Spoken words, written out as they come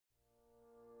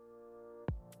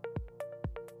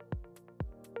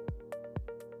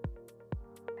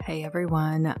Hey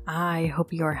everyone, I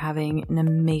hope you are having an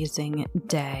amazing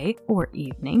day or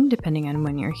evening, depending on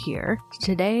when you're here.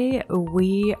 Today,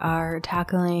 we are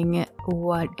tackling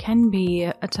what can be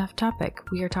a tough topic.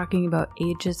 We are talking about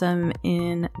ageism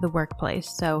in the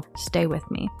workplace, so stay with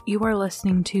me. You are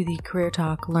listening to the Career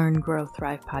Talk, Learn, Grow,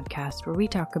 Thrive podcast, where we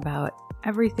talk about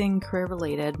everything career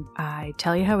related. I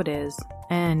tell you how it is,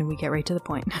 and we get right to the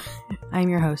point. I'm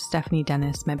your host, Stephanie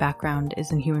Dennis. My background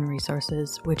is in human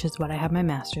resources, which is what I have my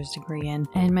master's degree in,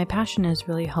 and my passion is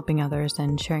really helping others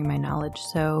and sharing my knowledge.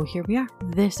 So here we are.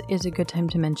 This is a good time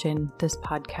to mention this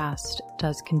podcast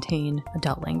does contain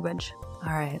adult language.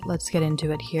 All right, let's get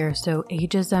into it here. So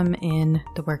ageism in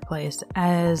the workplace.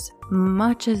 As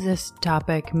much as this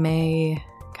topic may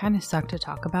kind of suck to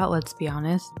talk about, let's be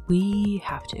honest, we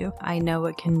have to. I know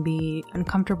it can be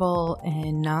uncomfortable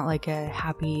and not like a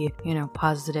happy,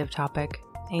 positive topic,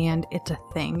 and it's a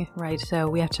thing, right? So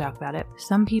we have to talk about it.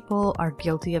 Some people are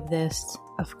guilty of this,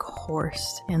 of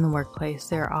course, in the workplace.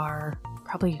 There are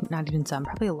probably not even some,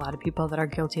 probably a lot of people that are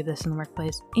guilty of this in the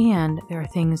workplace. And there are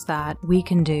things that we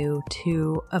can do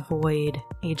to avoid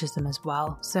ageism as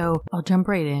well. So I'll jump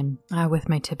right in with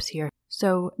my tips here.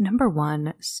 So number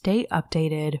one, stay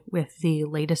updated with the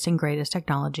latest and greatest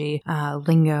technology,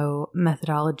 lingo,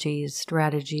 methodologies,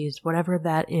 strategies, whatever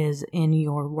that is in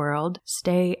your world.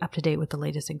 Stay up to date with the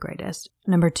latest and greatest.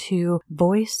 Number two,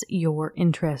 voice your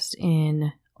interest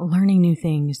in learning new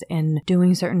things and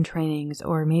doing certain trainings,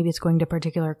 or maybe it's going to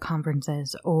particular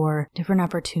conferences or different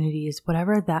opportunities,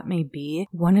 whatever that may be.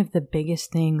 One of the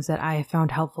biggest things that I have found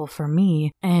helpful for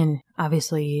me, and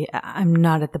obviously I'm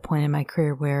not at the point in my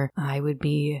career where I would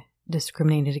be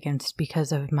discriminated against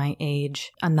because of my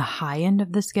age. On the high end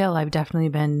of the scale, I've definitely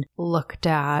been looked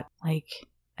at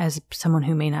as someone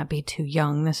who may not be too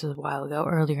young. This was a while ago,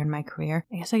 earlier in my career.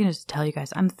 I guess I can just tell you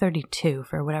guys, I'm 32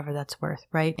 for whatever that's worth,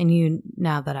 right? And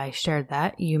now that I shared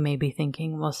that, you may be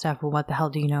thinking, well, Steph, what the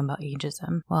hell do you know about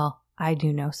ageism? Well, I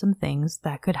do know some things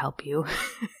that could help you.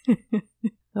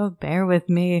 So bear with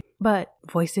me. But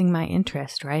voicing my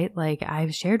interest, right? Like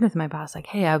I've shared with my boss,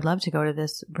 hey, I'd love to go to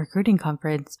this recruiting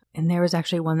conference. And there was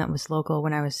actually one that was local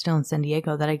when I was still in San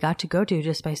Diego that I got to go to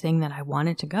just by saying that I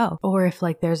wanted to go. Or if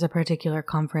there's a particular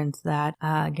conference that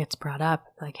gets brought up,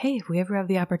 hey, if we ever have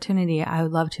the opportunity, I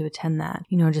would love to attend that.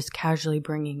 Just casually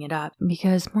bringing it up.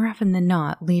 Because more often than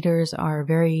not, leaders are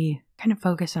very kind of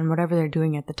focus on whatever they're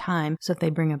doing at the time. So if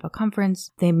they bring up a conference,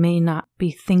 they may not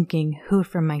be thinking, who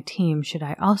from my team should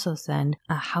I also send?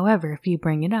 However, if you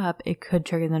bring it up, it could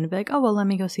trigger them to be oh, well, let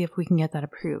me go see if we can get that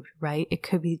approved, right? It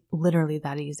could be literally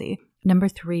that easy. Number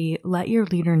three, let your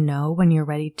leader know when you're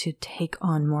ready to take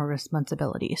on more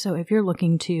responsibility. So if you're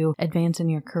looking to advance in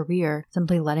your career,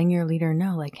 simply letting your leader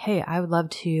know, hey, I would love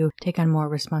to take on more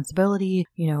responsibility.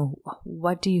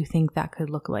 What do you think that could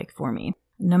look like for me?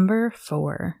 Number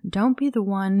four, don't be the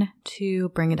one to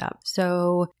bring it up.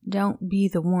 So don't be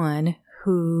the one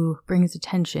who brings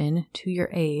attention to your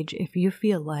age if you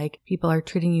feel like people are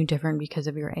treating you different because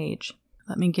of your age.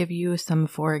 Let me give you some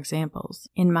 4 examples.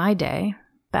 In my day,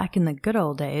 back in the good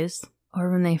old days, or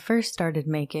when they first started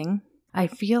making, I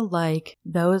feel like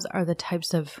those are the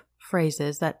types of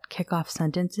phrases that kick off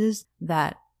sentences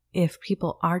that if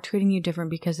people are treating you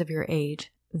different because of your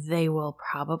age, they will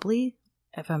probably,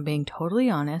 if I'm being totally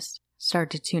honest,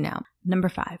 start to tune out. Number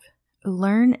 5,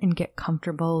 learn and get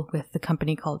comfortable with the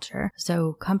company culture.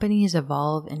 So companies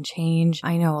evolve and change.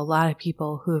 I know a lot of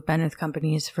people who have been with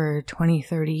companies for 20,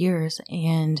 30 years,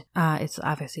 and it's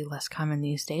obviously less common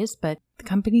these days, but the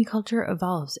company culture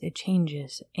evolves, it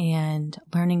changes, and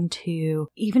learning to,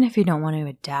 even if you don't want to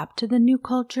adapt to the new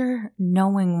culture,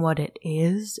 knowing what it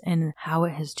is and how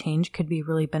it has changed could be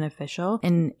really beneficial.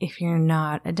 And if you're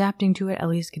not adapting to it, at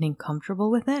least getting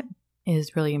comfortable with it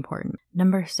is really important.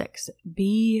 Number 6,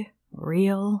 be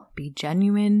real, be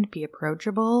genuine, be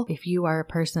approachable. If you are a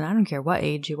person, I don't care what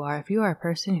age you are, if you are a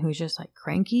person who's just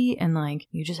cranky and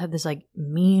you just have this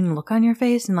mean look on your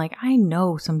face, and I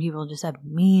know some people just have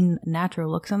mean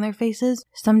natural looks on their faces.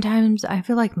 Sometimes I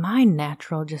feel like my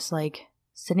natural just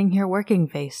sitting here working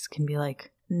face can be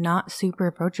not super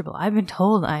approachable. I've been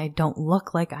told I don't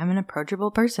look like I'm an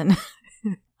approachable person.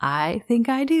 I think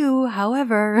I do.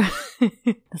 However,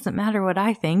 doesn't matter what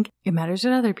I think. It matters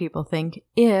what other people think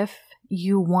if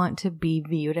you want to be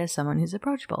viewed as someone who's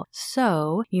approachable.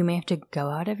 So you may have to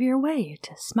go out of your way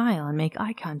to smile and make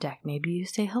eye contact. Maybe you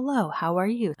say hello, how are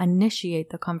you? Initiate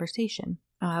the conversation,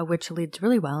 which leads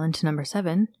really well into number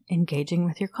 7, engaging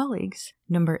with your colleagues.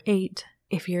 Number 8,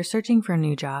 if you're searching for a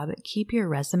new job, keep your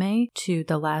resume to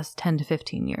the last 10 to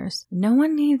 15 years. No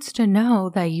one needs to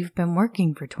know that you've been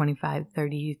working for 25,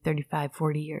 30, 35,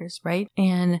 40 years, right?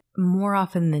 And more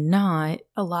often than not,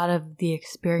 a lot of the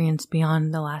experience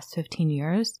beyond the last 15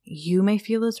 years, you may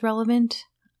feel is relevant.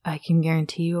 I can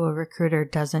guarantee you a recruiter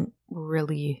doesn't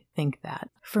really think that.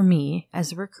 For me,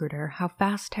 as a recruiter, how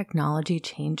fast technology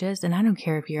changes, and I don't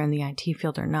care if you're in the IT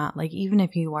field or not, like even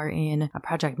if you are in a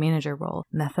project manager role,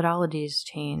 methodologies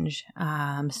change,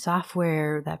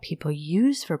 software that people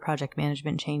use for project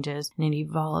management changes, and it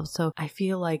evolves. So I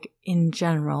feel like in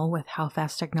general, with how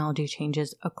fast technology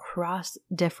changes across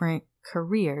different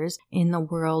careers in the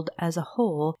world as a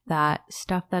whole, that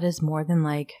stuff that is more than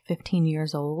like 15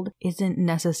 years old isn't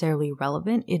necessarily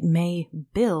relevant. It may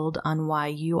build on why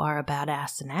you are a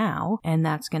badass now, and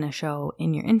that's going to show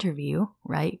in your interview,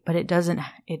 right? But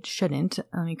it shouldn't,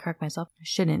 let me correct myself, it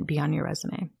shouldn't be on your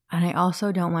resume. And I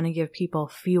also don't want to give people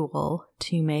fuel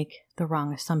to make the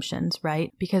wrong assumptions,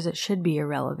 right? Because it should be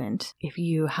irrelevant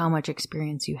how much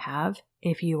experience you have,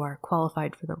 if you are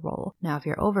qualified for the role. Now, if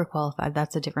you're overqualified,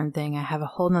 that's a different thing. I have a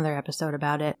whole nother episode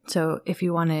about it. So if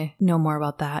you want to know more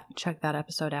about that, check that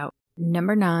episode out.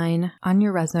 Number 9, on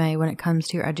your resume, when it comes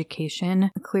to your education,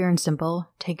 clear and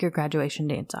simple, take your graduation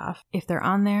dates off. If they're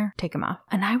on there, take them off.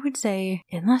 And I would say,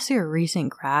 unless you're a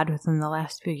recent grad within the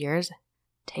last few years,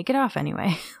 take it off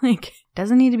anyway. Like,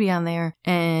 doesn't need to be on there.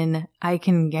 And I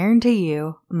can guarantee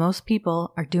you, most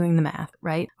people are doing the math,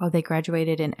 right? Oh, they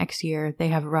graduated in X year. They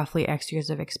have roughly X years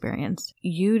of experience.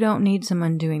 You don't need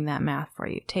someone doing that math for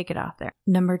you. Take it off there.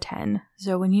 Number 10.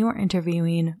 So when you are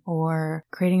interviewing or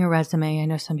creating a resume, I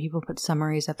know some people put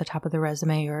summaries at the top of the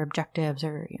resume or objectives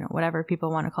or, whatever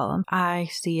people want to call them. I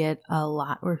see it a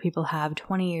lot where people have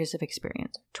 20 years of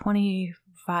experience,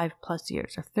 25 plus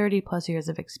years or 30 plus years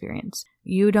of experience.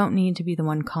 You don't need to be the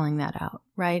one calling that out,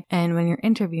 right? And when you're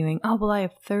interviewing, oh, well, I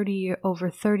have over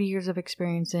 30 years of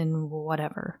experience in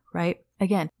whatever, right?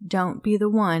 Again, don't be the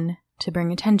one to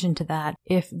bring attention to that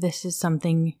if this is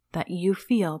something that you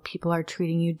feel people are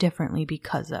treating you differently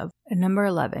because of. And number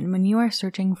 11, when you are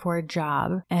searching for a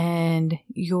job and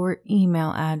your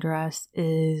email address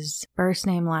is first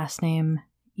name, last name,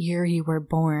 year you were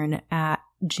born at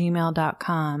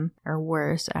gmail.com or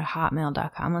worse at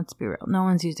hotmail.com. Let's be real. No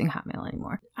one's using Hotmail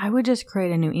anymore. I would just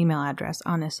create a new email address,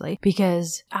 honestly,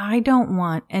 because I don't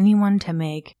want anyone to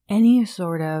make any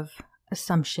sort of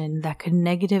assumption that could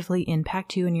negatively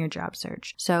impact you in your job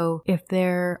search. So if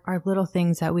there are little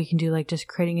things that we can do, like just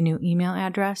creating a new email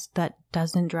address that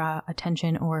doesn't draw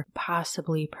attention or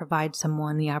possibly provide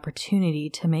someone the opportunity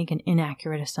to make an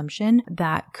inaccurate assumption,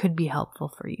 that could be helpful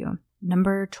for you.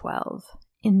 Number 12.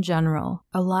 In general,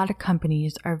 a lot of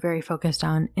companies are very focused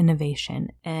on innovation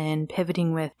and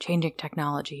pivoting with changing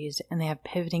technologies, and they have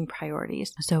pivoting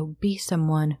priorities. So be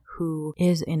someone who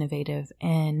is innovative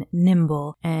and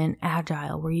nimble and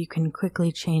agile, where you can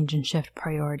quickly change and shift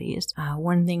priorities.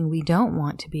 One thing we don't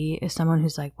want to be is someone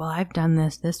who's like, well, I've done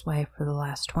this way for the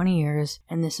last 20 years,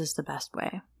 and this is the best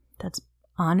way. That's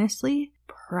honestly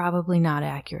probably not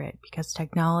accurate, because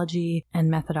technology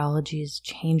and methodologies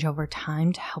change over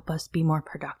time to help us be more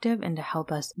productive and to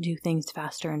help us do things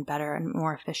faster and better and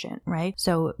more efficient, right?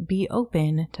 So be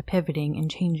open to pivoting and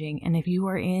changing. And if you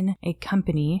are in a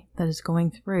company that is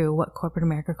going through what corporate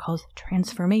America calls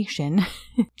transformation,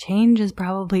 change is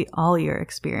probably all you're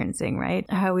experiencing, right?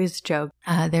 I always joke,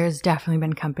 there's definitely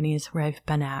been companies where I've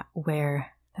been at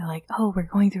where they're like, oh, we're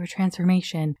going through a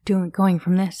transformation, going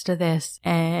from this to this.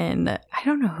 And I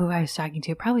don't know who I was talking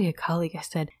to, probably a colleague. I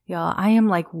said, y'all, I am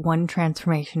like one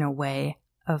transformation away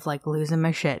of like losing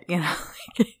my shit,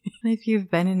 If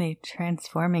you've been in a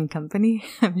transforming company,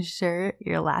 I'm sure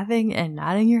you're laughing and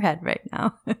nodding your head right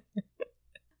now.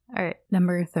 All right,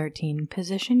 number 13,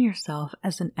 position yourself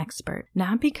as an expert,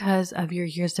 not because of your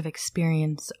years of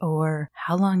experience or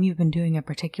how long you've been doing a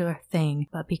particular thing,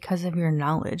 but because of your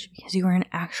knowledge, because you are an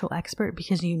actual expert,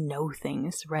 because you know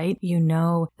things, right? You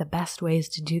know the best ways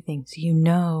to do things. You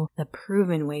know the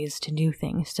proven ways to do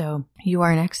things. So you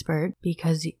are an expert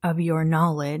because of your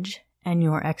knowledge and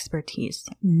your expertise,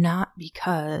 not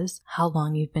because how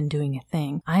long you've been doing a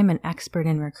thing. I'm an expert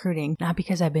in recruiting, not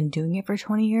because I've been doing it for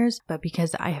 20 years, but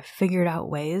because I have figured out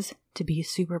ways to be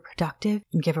super productive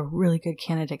and give a really good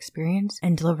candidate experience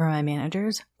and deliver my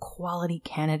managers quality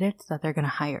candidates that they're going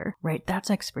to hire, right? That's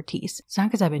expertise. It's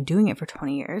not because I've been doing it for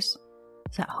 20 years.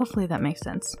 So hopefully that makes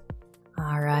sense.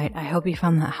 All right. I hope you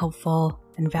found that helpful.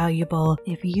 and valuable.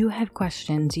 If you have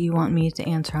questions you want me to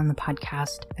answer on the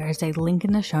podcast, there is a link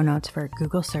in the show notes for a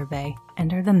Google survey.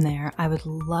 Enter them there. I would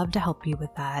love to help you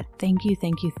with that. Thank you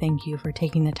for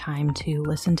taking the time to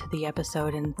listen to the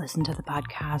episode and listen to the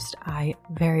podcast. I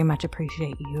very much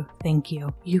appreciate you. Thank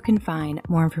you. You can find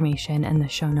more information in the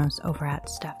show notes over at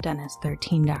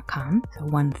stephdennis13.com, so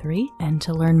 13. And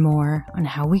to learn more on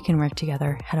how we can work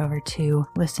together, head over to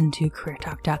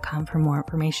listentocareertalk.com for more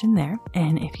information there.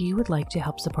 And if you would like to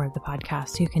help support the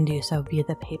podcast, you can do so via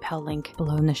the PayPal link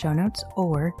below in the show notes,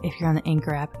 or if you're on the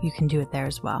Anchor app, you can do it there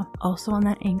as well. Also on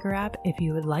that Anchor app, if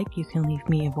you would like, you can leave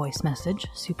me a voice message.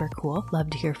 Super cool. Love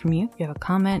to hear from you. If you have a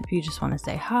comment, if you just want to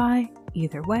say hi,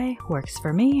 either way works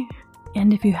for me.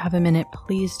 And if you have a minute,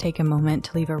 please take a moment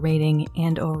to leave a rating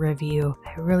and or review.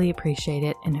 I really appreciate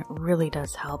it, and it really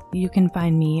does help. You can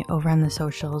find me over on the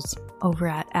socials over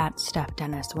at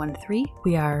StephDennis13.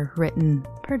 We are written,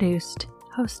 produced,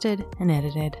 hosted, and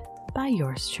edited by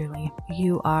yours truly.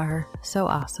 You are so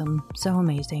awesome, so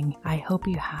amazing. I hope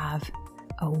you have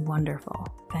a wonderful,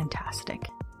 fantastic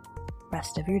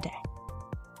rest of your day.